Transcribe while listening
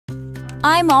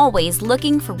I'm always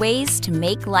looking for ways to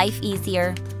make life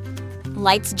easier.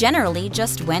 Lights generally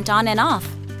just went on and off.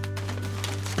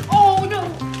 Oh no!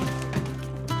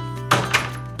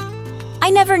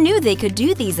 I never knew they could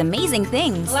do these amazing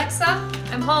things. Alexa,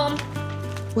 I'm home.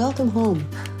 Welcome home.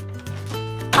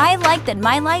 I like that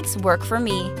my lights work for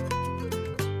me.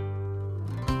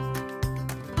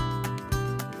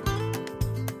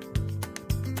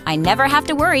 I never have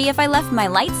to worry if I left my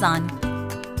lights on.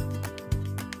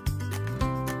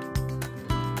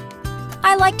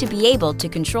 I like to be able to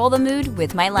control the mood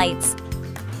with my lights.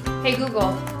 Hey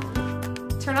Google,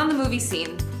 turn on the movie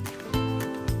scene.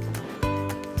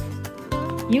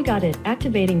 You got it,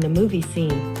 activating the movie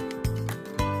scene.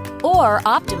 Or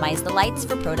optimize the lights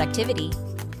for productivity.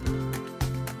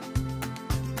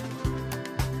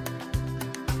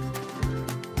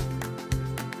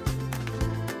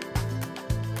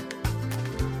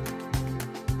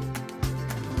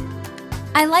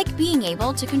 I like being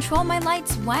able to control my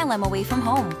lights while I'm away from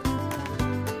home.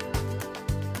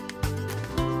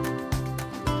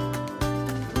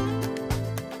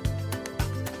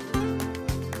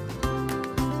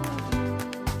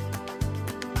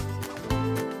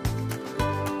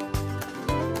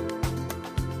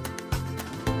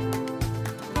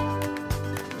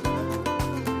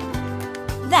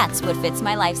 That's what fits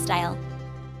my lifestyle.